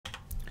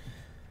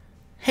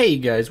Hey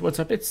guys, what's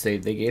up? It's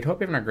SaveTheGate. Hope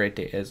you're having a great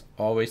day as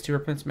always. To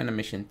replace my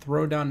mission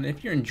Throwdown, and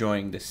if you're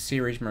enjoying this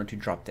series, remember to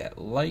drop that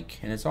like.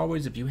 And as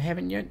always, if you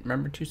haven't yet,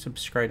 remember to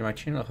subscribe to my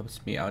channel. It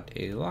helps me out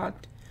a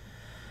lot.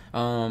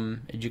 As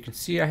you can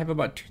see, I have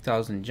about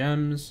 2,000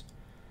 gems,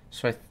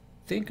 so I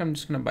think I'm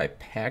just gonna buy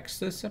packs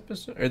this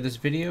episode or this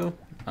video.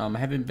 I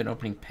haven't been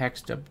opening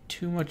packs up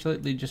too much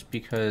lately, just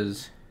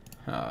because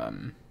I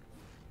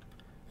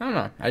don't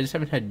know. I just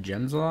haven't had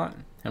gems a lot,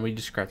 and we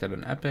just scrapped out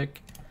an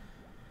epic.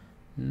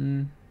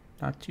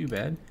 Not too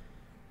bad.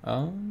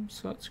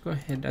 So let's go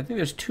ahead. I think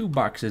there's two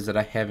boxes that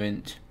I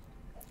haven't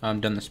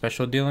done the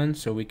special deal in,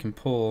 so we can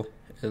pull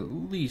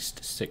at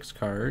least 6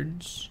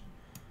 cards.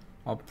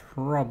 I'll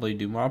probably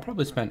do more. I'll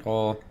probably spend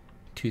all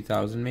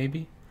 2,000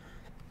 maybe.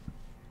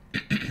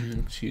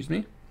 Excuse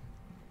me.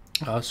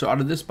 So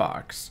out of this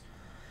box,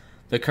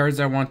 the cards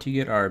I want to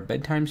get are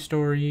bedtime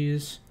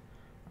stories.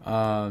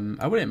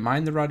 I wouldn't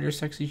mind the Roger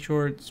Sexy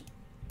Shorts.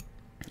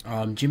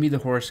 Jimmy the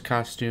Horse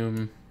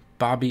costume.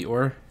 Bobby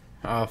or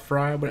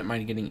Fry, I wouldn't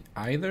mind getting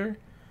either.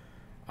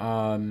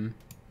 I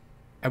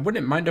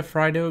wouldn't mind a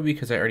Frido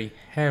because I already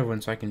have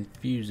one, so I can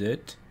fuse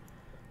it.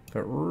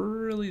 But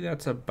really,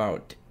 that's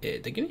about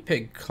it. The Guinea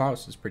Pig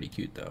Klaus is pretty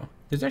cute, though.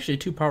 There's actually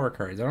 2 power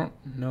cards. I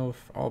don't know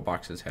if all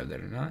boxes have that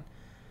or not.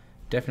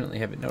 Definitely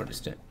haven't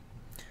noticed it.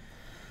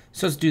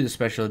 So let's do the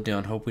special deal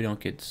and hope we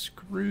don't get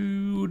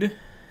screwed.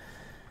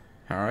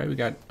 Alright, we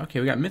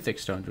got Mythic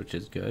Stones, which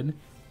is good.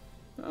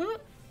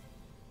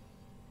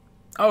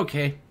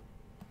 Okay.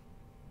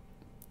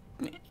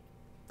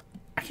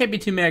 I can't be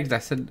too mad because I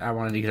said I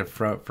wanted to get a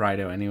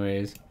Frido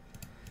anyways.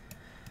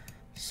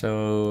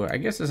 So I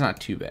guess it's not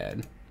too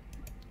bad.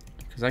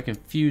 Because I can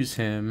fuse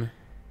him.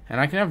 And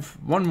I can have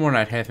one more and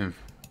I'd have him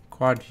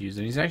quad fuse.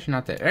 And he's actually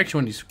not that. Actually,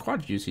 when he's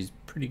quad fuse, he's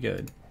pretty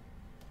good.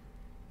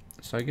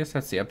 So I guess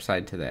that's the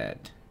upside to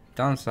that.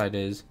 Downside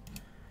is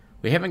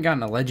we haven't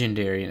gotten a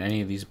legendary in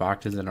any of these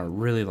boxes in a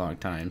really long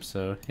time.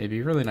 So it'd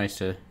be really nice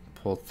to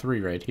pull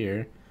 3 right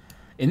here.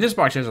 In this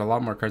box, there's a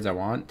lot more cards I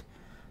want.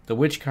 The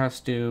Witch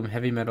Costume,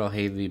 Heavy Metal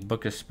Haley,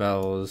 Book of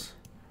Spells,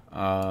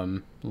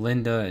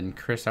 Linda and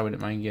Chris I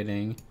wouldn't mind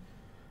getting.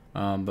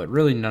 But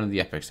really none of the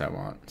epics I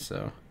want.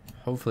 So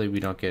hopefully we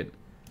don't get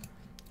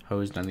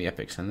hosed on the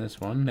epics in this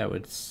one. That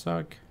would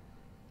suck.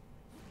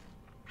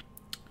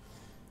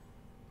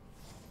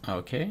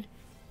 Okay.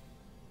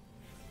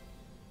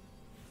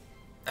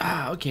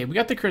 Okay, we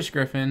got the Chris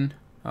Griffin.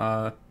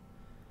 Not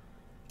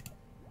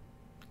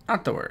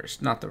the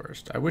worst, not the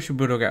worst. I wish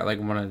Budo got like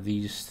one of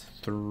these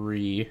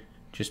 3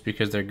 just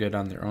because they're good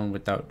on their own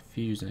without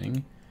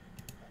fusing.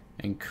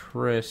 And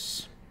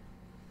Chris,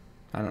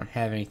 I don't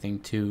have anything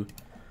to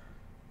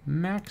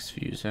max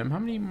fuse him. How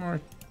many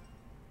more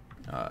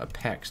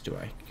packs do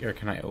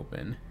can I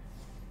open?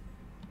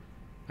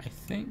 I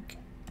think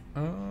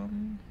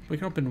we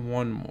can open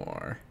one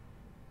more.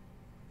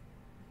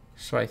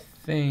 So I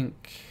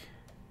think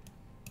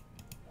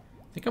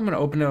I'm gonna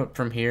open it up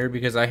from here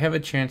because I have a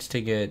chance to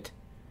get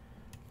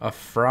a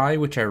Fry,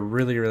 which I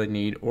really, really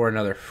need, or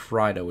another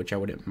Frido, which I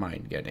wouldn't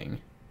mind getting.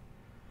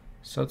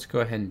 So let's go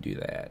ahead and do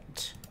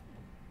that.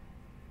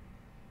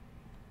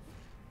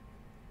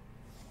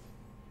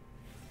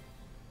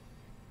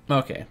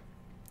 Okay.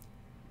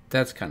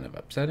 That's kind of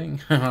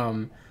upsetting.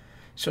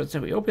 So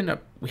we opened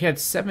up, we had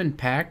 7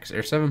 packs,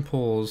 or 7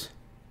 pulls.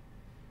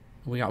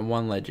 We got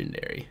 1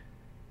 legendary.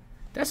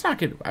 That's not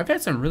good. I've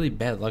had some really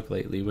bad luck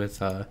lately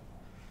with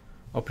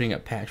opening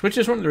up packs, which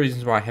is one of the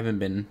reasons why I haven't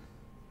been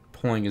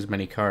pulling as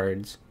many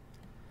cards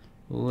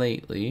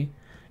lately.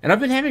 And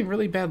I've been having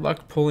really bad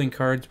luck pulling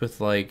cards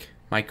with like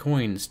my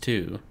coins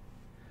too.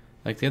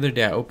 Like the other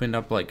day I opened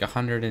up like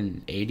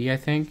 180 I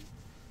think,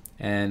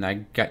 and I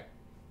got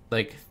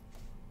like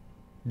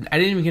I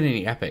didn't even get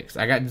any epics.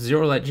 I got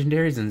 0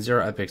 legendaries and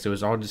 0 epics. It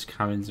was all just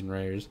commons and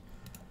rares,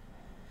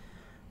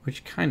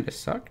 which kind of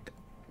sucked.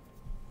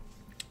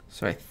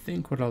 So I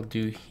think what I'll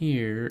do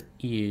here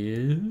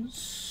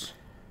is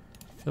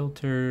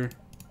filter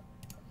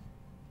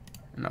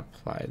and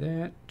apply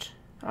that.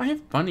 I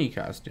have bunny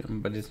costume,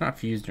 but it's not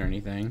fused or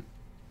anything.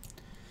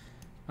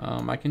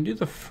 I can do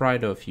the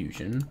Frido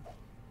fusion,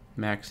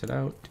 max it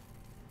out,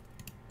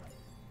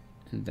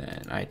 and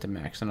then I have to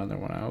max another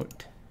one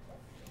out.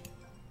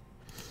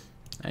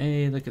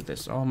 Hey, look at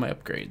this, all my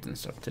upgrades and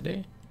stuff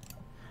today.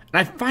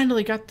 And I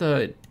finally got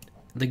the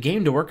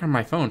game to work on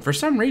my phone. For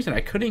some reason,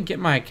 I couldn't get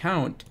my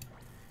account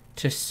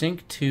to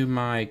sync to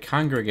my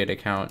Congregate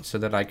account so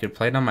that I could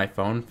play it on my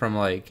phone from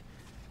like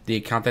the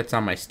account that's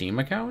on my Steam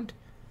account.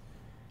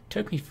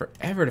 Took me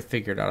forever to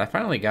figure it out. I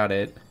finally got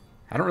it.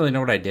 I don't really know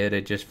what I did.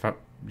 It just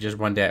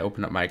one day I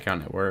opened up my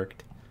account and it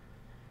worked.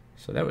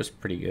 So that was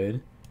pretty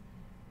good.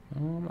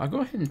 I'll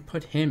go ahead and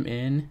put him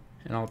in,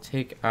 and I'll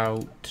take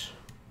out.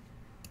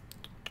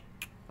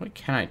 What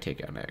can I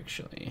take out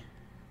actually?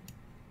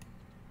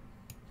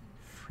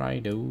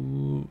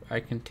 Frido. I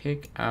can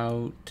take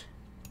out.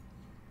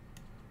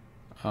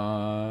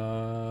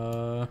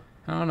 I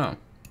don't know.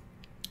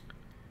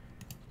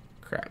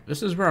 Crap.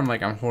 This is where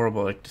I'm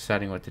horrible at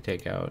deciding what to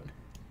take out.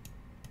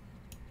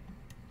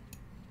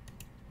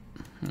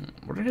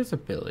 what are his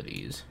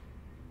abilities?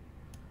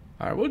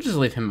 Alright, we'll just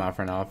leave him out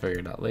for now. I'll figure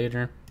it out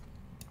later.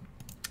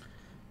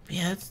 But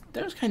yeah,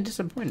 that was kind of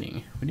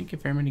disappointing. We didn't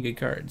get very many good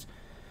cards.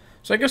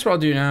 So I guess what I'll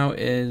do now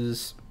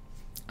is...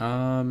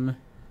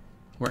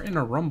 we're in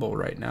a rumble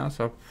right now,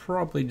 so I'll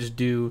probably just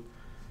do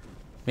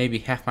maybe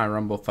half my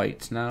rumble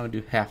fights now,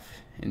 do half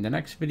in the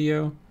next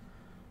video.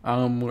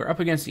 We're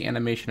up against the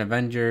Animation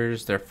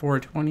Avengers. They're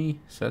 420,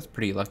 so that's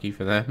pretty lucky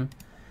for them.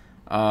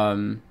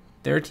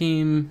 Their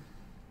team,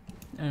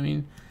 I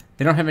mean,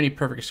 they don't have any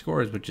perfect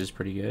scores, which is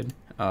pretty good.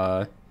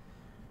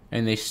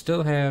 And they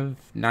still have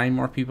 9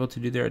 more people to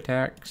do their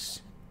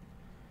attacks.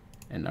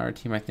 And our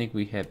team, I think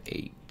we have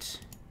 8,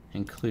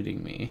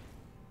 including me.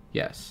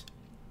 Yes.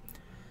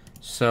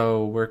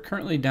 So we're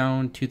currently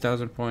down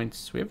 2,000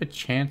 points. We have a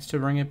chance to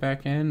bring it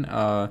back in.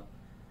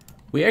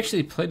 We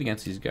actually played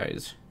against these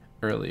guys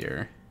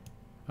earlier,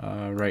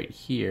 right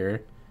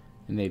here,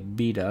 and they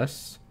beat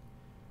us.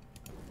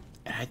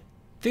 And I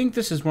think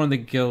this is one of the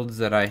guilds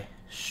that I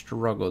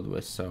struggled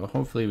with, so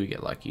hopefully we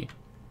get lucky.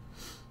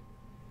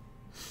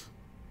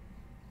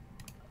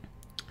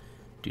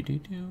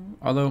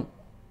 Although,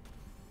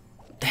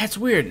 that's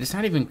weird. It's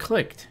not even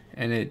clicked,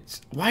 and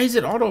it's... Why is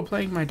it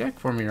auto-playing my deck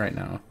for me right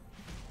now?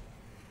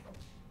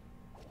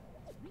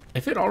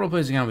 If it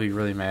auto-plays again, I'll be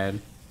really mad.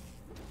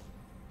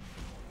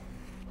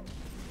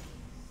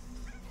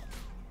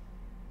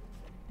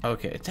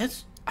 Okay,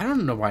 that's... I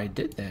don't know why I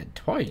did that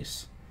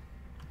twice.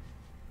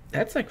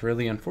 That's, like,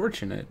 really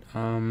unfortunate.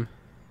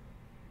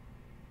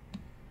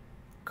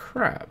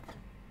 Crap.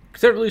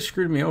 Because that really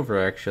screwed me over,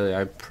 actually.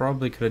 I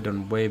probably could have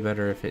done way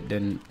better if it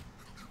didn't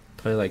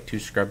play, like, 2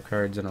 scrub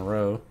cards in a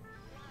row.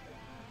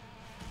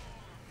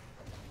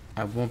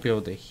 I won't be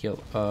able to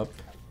heal up.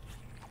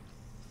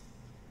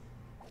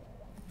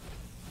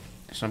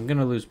 So I'm going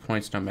to lose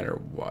points no matter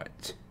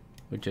what.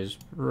 Which is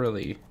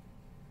really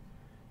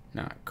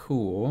not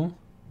cool.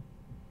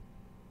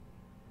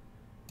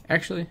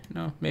 Actually,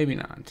 no, maybe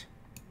not.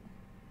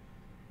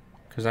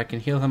 Because I can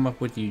heal him up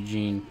with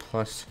Eugene,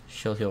 plus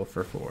she'll heal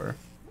for 4.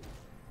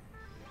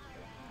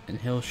 And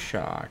he'll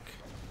shock.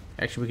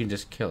 Actually, we can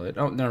just kill it.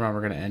 Oh, never mind,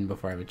 we're going to end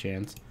before I have a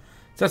chance.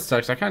 So that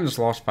sucks. I kind of just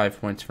lost 5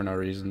 points for no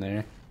reason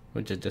there,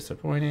 which is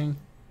disappointing.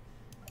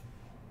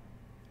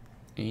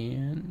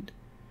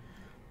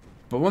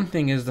 But one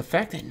thing is, the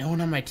fact that no one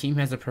on my team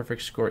has a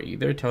perfect score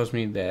either tells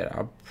me that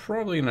I'm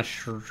probably going to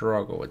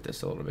struggle with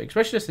this a little bit.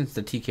 Especially since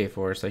the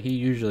TK4, so he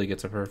usually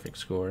gets a perfect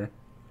score.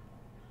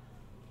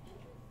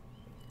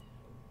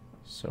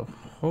 So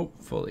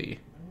hopefully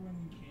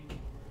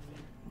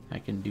I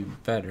can do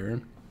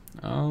better.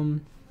 I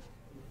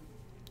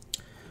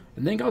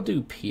think I'll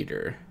do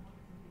Peter.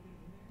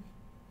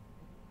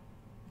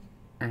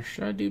 Or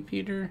should I do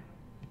Peter?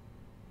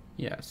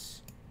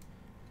 Yes.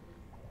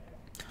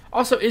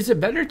 Also, is it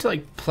better to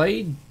like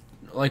play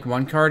like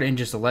one card and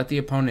just let the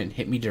opponent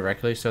hit me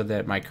directly so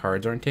that my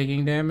cards aren't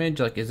taking damage?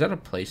 Like, is that a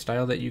play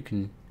style that you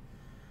can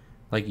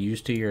like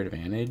use to your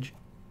advantage?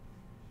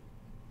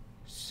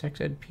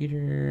 Sex Ed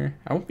Peter.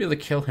 I won't be able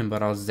to kill him,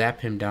 but I'll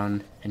zap him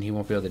down and he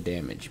won't be able to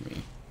damage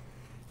me.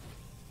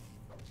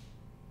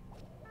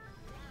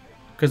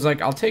 Because,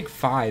 like, I'll take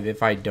 5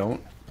 if I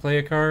don't play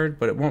a card,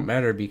 but it won't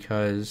matter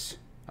because,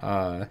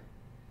 oh,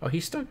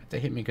 he's still got to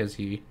hit me because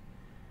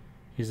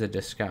he's a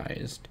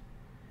disguised.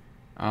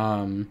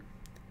 But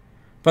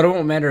it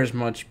won't matter as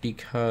much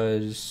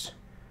because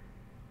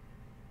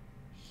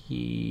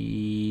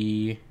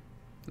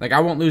like, I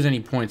won't lose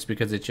any points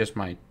because it's just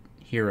my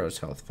hero's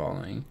health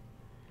falling.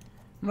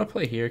 I'm gonna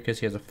play here because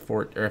he has a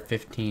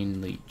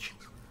 15 leech.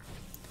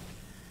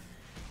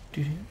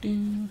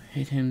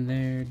 Hit him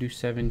there. Do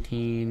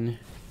 17.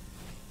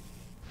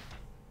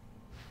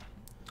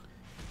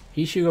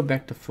 He should go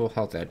back to full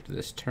health after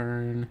this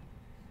turn.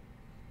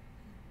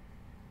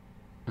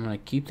 I'm gonna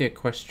keep the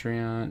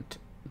equestriant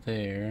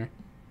there.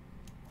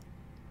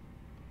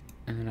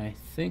 And then I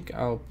think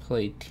I'll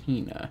play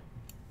Tina,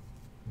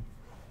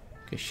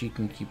 because she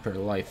can keep her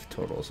life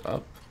totals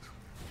up.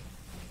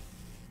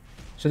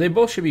 So they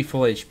both should be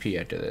full HP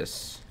after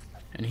this.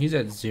 And he's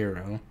at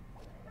 0.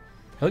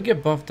 He'll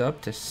get buffed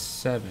up to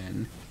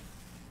 7,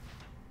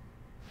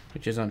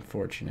 which is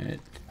unfortunate.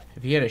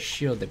 If he had a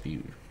shield, that'd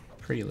be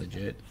pretty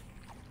legit.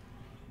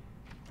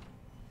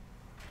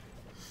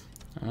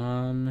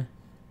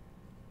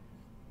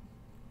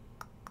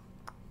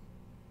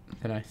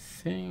 Then I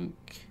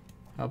think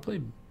I'll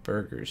play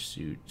Burger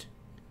Suit.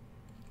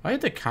 I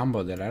had to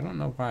combo that. I don't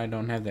know why I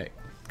don't have that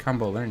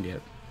combo learned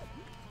yet.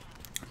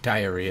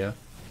 Diarrhea.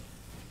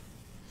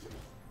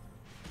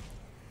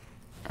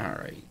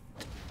 Alright.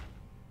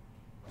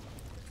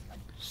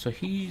 So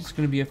he's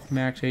going to be at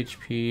max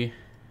HP.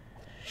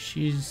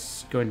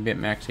 She's going to be at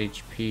max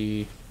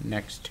HP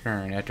next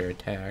turn after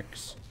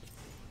attacks.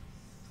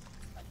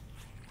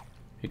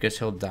 Because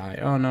he'll die.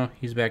 Oh no,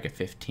 he's back at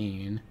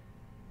 15.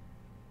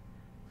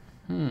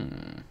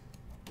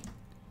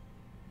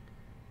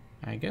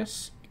 I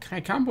guess, can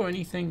I combo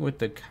anything with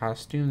the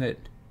costume that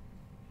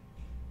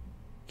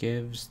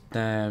gives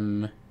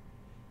them...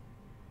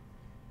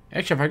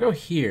 Actually, if I go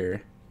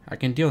here, I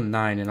can deal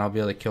 9 and I'll be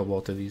able to kill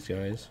both of these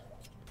guys.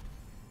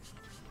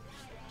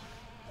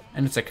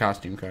 And it's a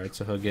costume card,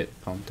 so he'll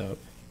get pumped up.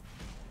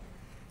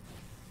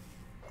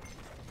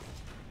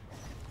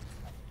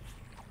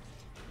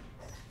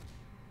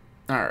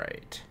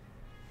 Alright.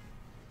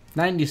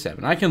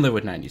 97. I can live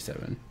with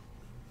 97.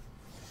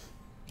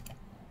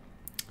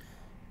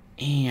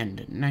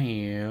 And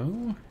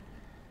now,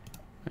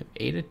 I have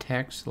 8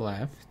 attacks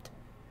left.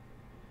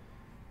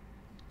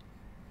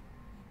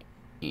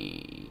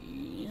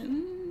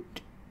 And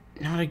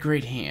not a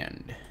great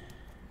hand.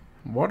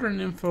 Water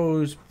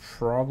Nympho is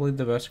probably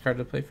the best card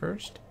to play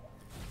first.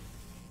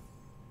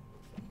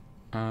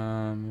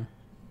 I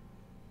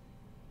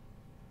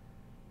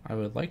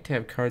would like to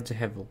have cards that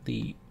have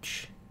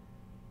leech.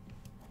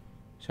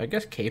 So I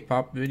guess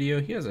K-pop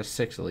video, he has a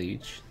 6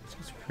 leech. So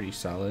it's pretty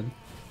solid.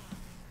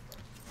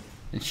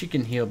 And she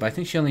can heal, but I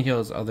think she only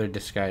heals other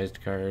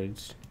disguised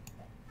cards.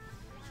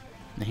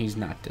 And he's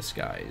not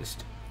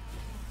disguised.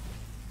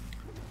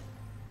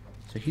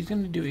 So he's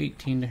going to do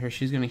 18 to her.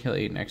 She's going to heal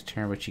 8 next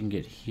turn, but she can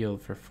get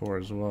healed for 4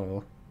 as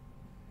well.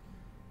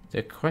 The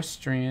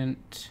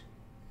Equestriant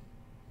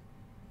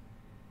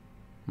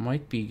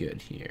might be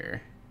good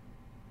here.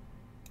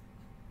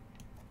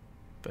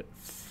 But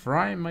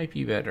Fry might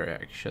be better,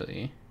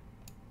 actually.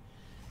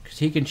 Because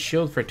he can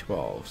shield for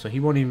 12, so he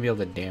won't even be able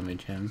to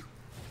damage him.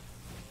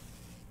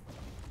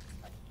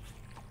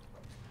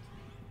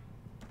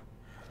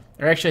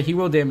 Or actually, he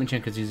will damage him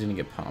because he's going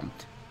to get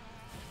pumped.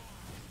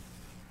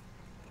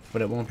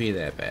 But it won't be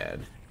that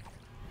bad.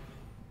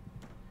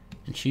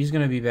 And she's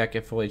going to be back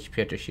at full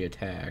HP after she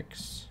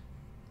attacks.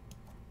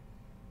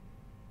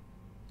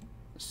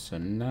 So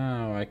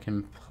now I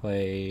can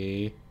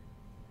play...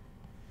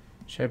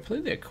 Should I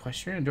play the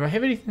Equestrian? Do I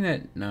have anything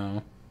that...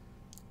 No.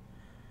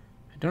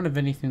 I don't have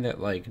anything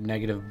that, like,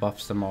 negative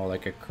buffs them all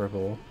like a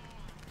cripple.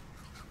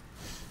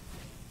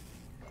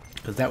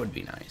 Because that would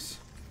be nice.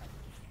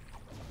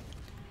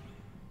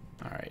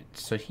 Alright,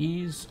 so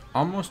he's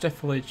almost at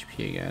full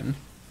HP again.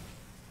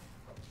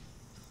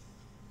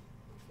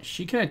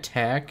 She can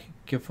attack,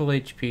 give full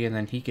HP, and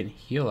then he can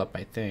heal up,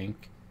 I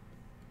think.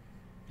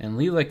 And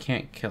Leela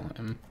can't kill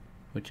him,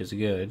 which is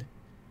good.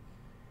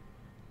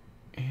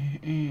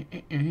 I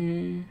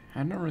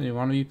don't really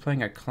want to be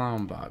playing a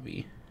Clown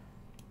Bobby.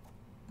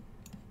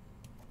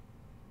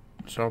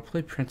 So I'll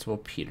play Principal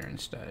Peter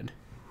instead.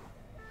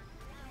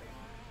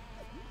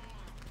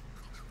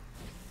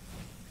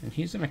 And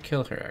he's going to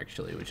kill her,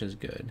 actually, which is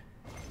good.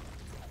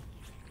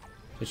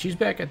 So she's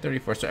back at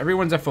 34, so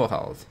everyone's at full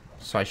health.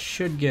 So I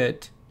should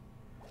get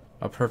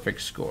a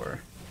perfect score.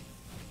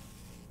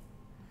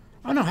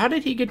 Oh no, how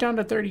did he get down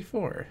to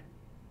 34?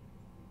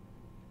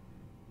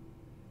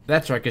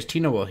 That's right, because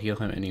Tina will heal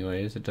him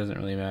anyways. It doesn't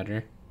really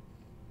matter.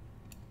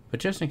 But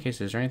just in case,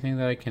 is there anything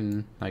that I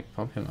can, like,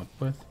 pump him up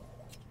with?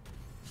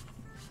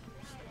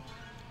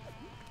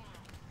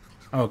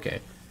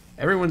 Okay.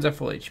 Everyone's at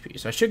full HP,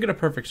 so I should get a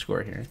perfect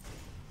score here.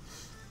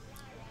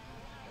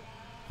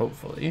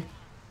 Hopefully.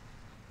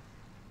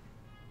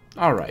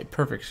 Alright,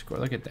 perfect score.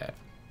 Look at that.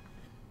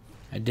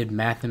 I did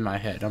math in my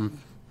head.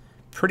 I'm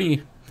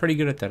pretty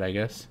good at that, I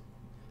guess.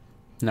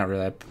 Not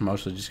really. I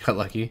mostly just got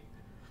lucky.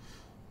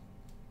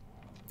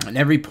 And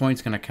every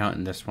point's going to count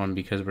in this one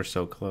because we're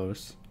so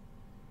close.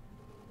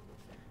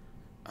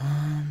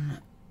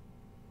 I'm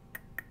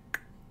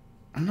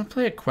going to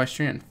play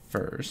Equestrian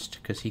first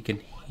because he can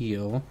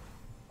heal.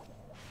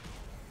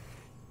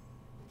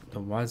 The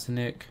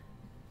Wozniak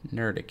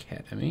Nerd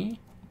Academy.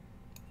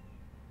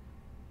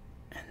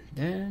 And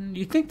then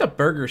you think the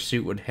burger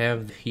suit would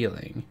have the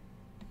healing.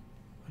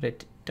 But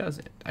it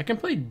doesn't. I can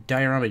play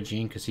Diorama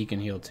Jean because he can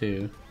heal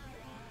too.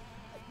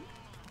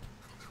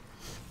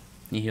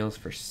 He heals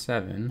for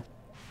 7.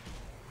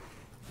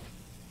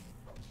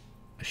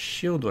 A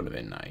shield would have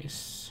been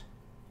nice.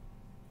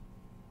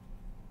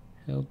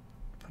 He'll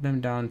put him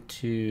down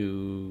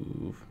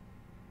to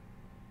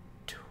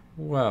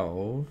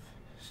 12.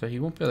 So he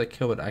won't be able to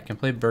kill, but I can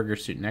play Burger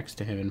Suit next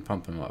to him and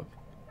pump him up.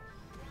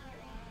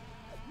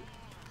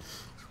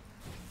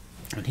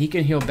 And he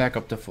can heal back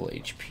up to full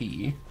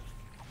HP.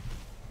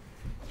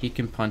 He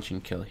can punch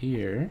and kill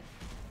here.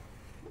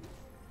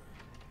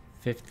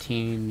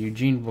 15.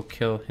 Eugene will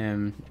kill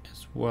him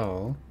as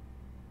well.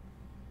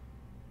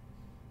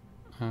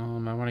 I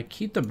want to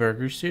keep the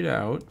Burger Suit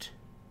out.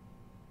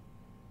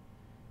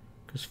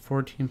 Because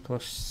 14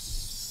 plus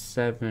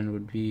 7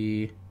 would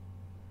be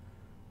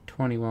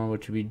 21,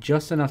 which would be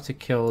just enough to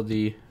kill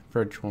the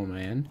Virtual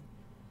Man.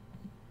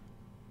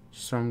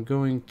 So I'm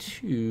going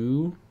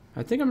to...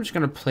 I think I'm just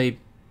going to play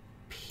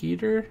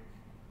Peter.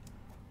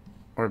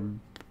 Or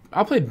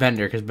I'll play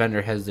Bender because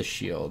Bender has the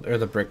shield. Or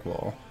the brick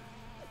wall.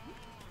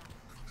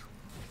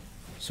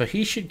 So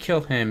he should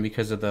kill him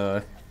because of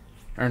the...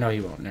 Or no,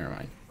 he won't. Never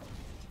mind.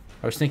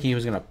 I was thinking he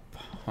was going to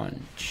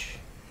punch.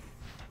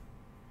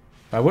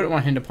 But I wouldn't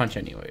want him to punch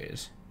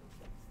anyways.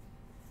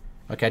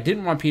 Okay, I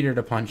didn't want Peter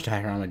to punch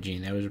Diorama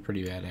Jean. That was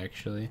pretty bad,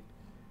 actually.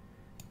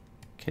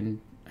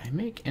 Can I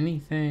make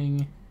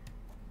anything?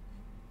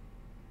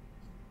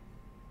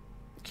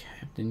 Okay.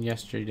 Captain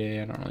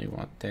yesterday, I don't really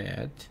want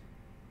that.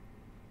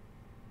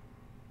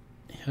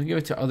 He'll give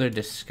it to other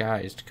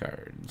disguised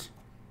cards.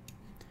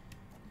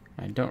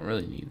 I don't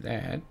really need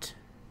that.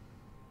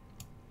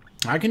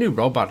 I can do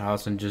Robot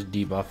House and just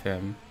debuff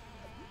him.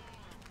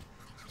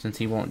 Since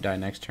he won't die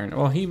next turn.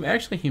 Well, he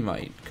might,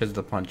 because of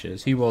the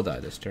punches. He will die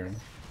this turn.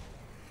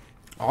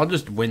 I'll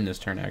just win this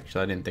turn,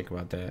 actually. I didn't think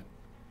about that.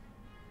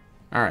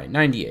 Alright,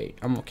 98.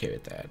 I'm okay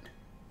with that.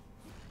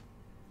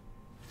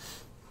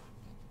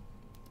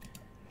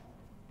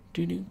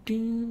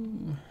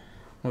 Doo-doo-doo.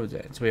 What was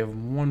that? So we have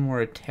one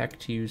more attack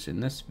to use in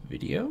this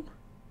video.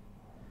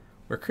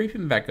 We're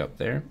creeping back up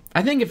there.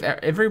 I think if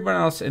everyone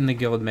else in the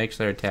guild makes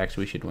their attacks,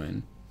 we should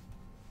win.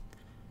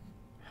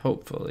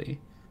 Hopefully.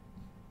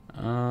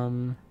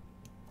 So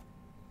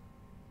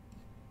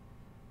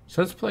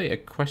let's play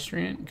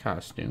Equestrian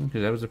Costume,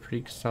 because that was a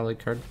pretty solid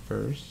card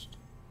first.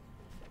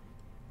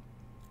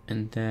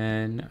 And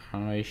then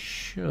I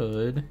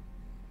should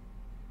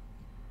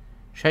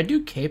I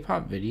do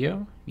K-pop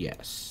video?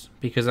 Yes,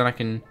 because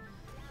then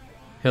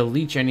he'll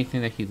leech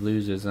anything that he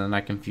loses, and then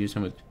I confuse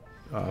him with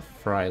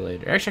Fry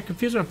later. Actually, I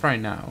confuse him with Fry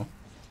now,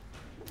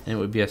 and it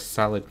would be a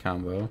solid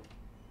combo.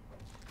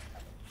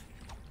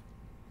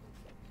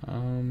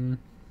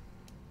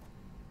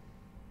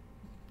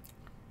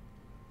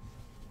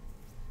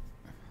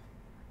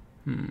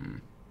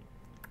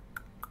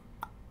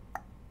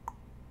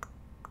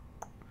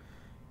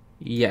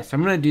 Yes,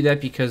 I'm gonna do that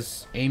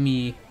because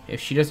Amy, if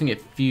she doesn't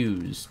get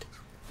fused,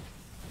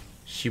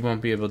 she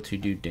won't be able to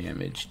do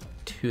damage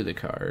to the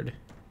card.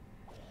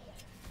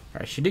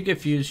 Alright, she did get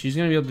fused. She's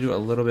gonna be able to do a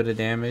little bit of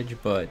damage,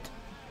 but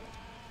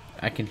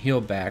I can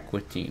heal back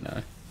with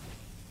Tina.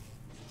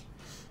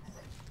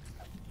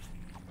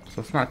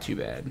 So it's not too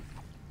bad.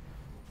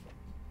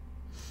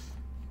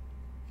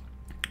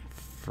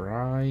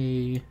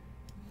 Fry.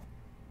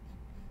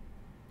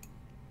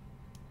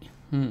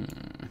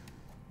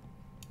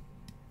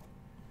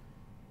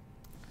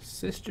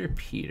 Sister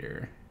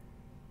Peter.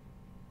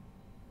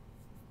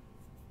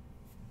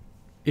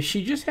 If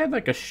she just had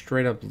like a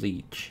straight up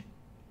leech,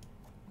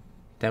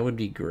 that would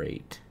be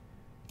great.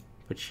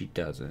 But she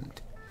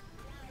doesn't.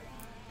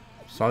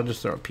 So I'll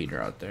just throw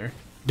Peter out there.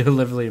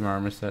 Delivery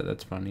Marmoset,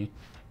 that's funny.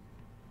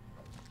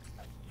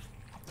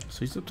 So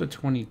he's up to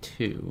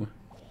 22.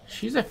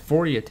 She's at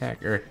 40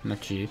 attack, or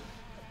not she.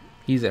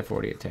 He's at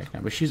 40 attack now,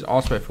 but she's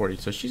also at 40,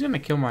 so she's gonna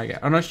kill my guy.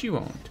 Oh no, she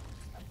won't.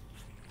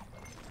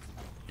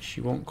 She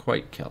won't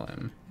quite kill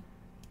him.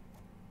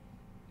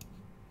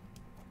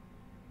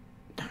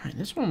 Alright,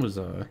 this one was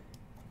a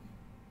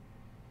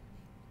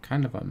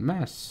kind of a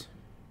mess.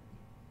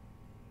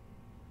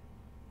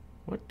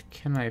 What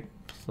can I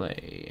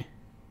play?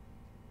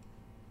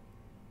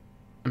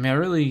 I mean, I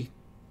really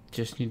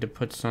just need to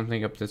put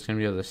something up that's gonna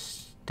be able to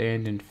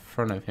stand in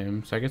front of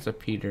him. So I guess a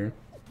Peter.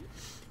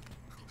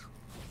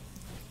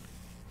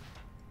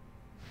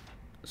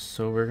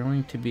 So we're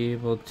going to be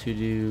able to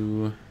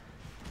do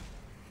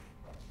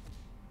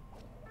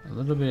a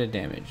little bit of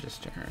damage this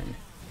turn.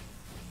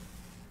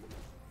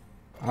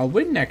 I'll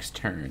win next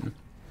turn,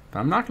 but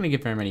I'm not going to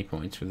get very many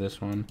points for this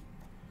one,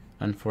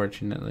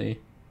 unfortunately.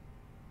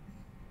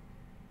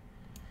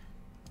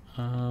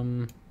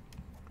 I'm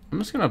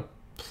just going to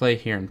play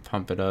here and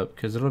pump it up,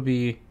 because it'll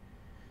be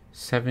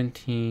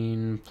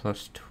 17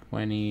 plus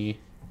 20.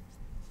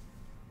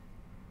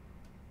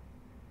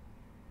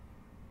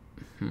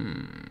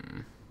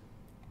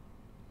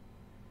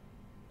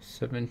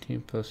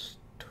 17 plus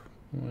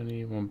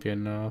 20 won't be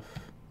enough.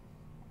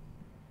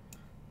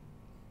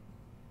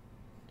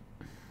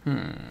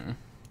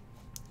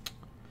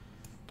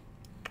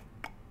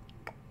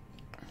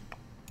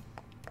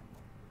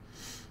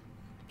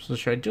 So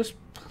should I just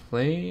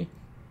play?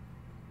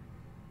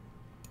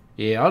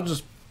 Yeah, I'll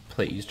just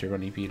play Easter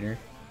Bunny Peter.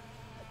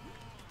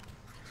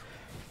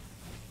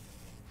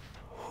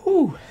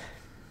 Whew.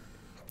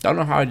 Don't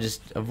know how I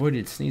just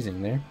avoided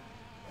sneezing there.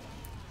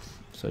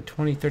 So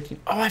 2013.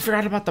 Oh, I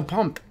forgot about the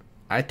pump.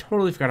 I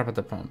totally forgot about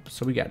the pump.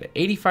 So we got it.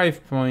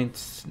 85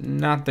 points.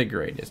 Not the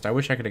greatest. I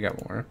wish I could have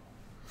got more.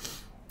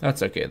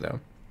 That's okay, though.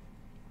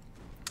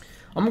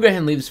 I'm going to go ahead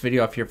and leave this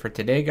video off here for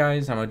today,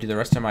 guys. I'm going to do the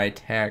rest of my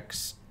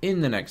attacks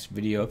in the next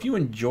video. If you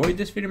enjoyed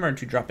this video, remember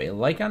to drop a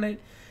like on it.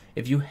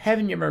 If you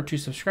haven't yet, remember to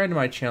subscribe to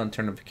my channel and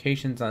turn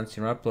notifications on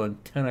so you don't upload.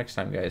 Until next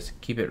time, guys,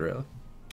 keep it real.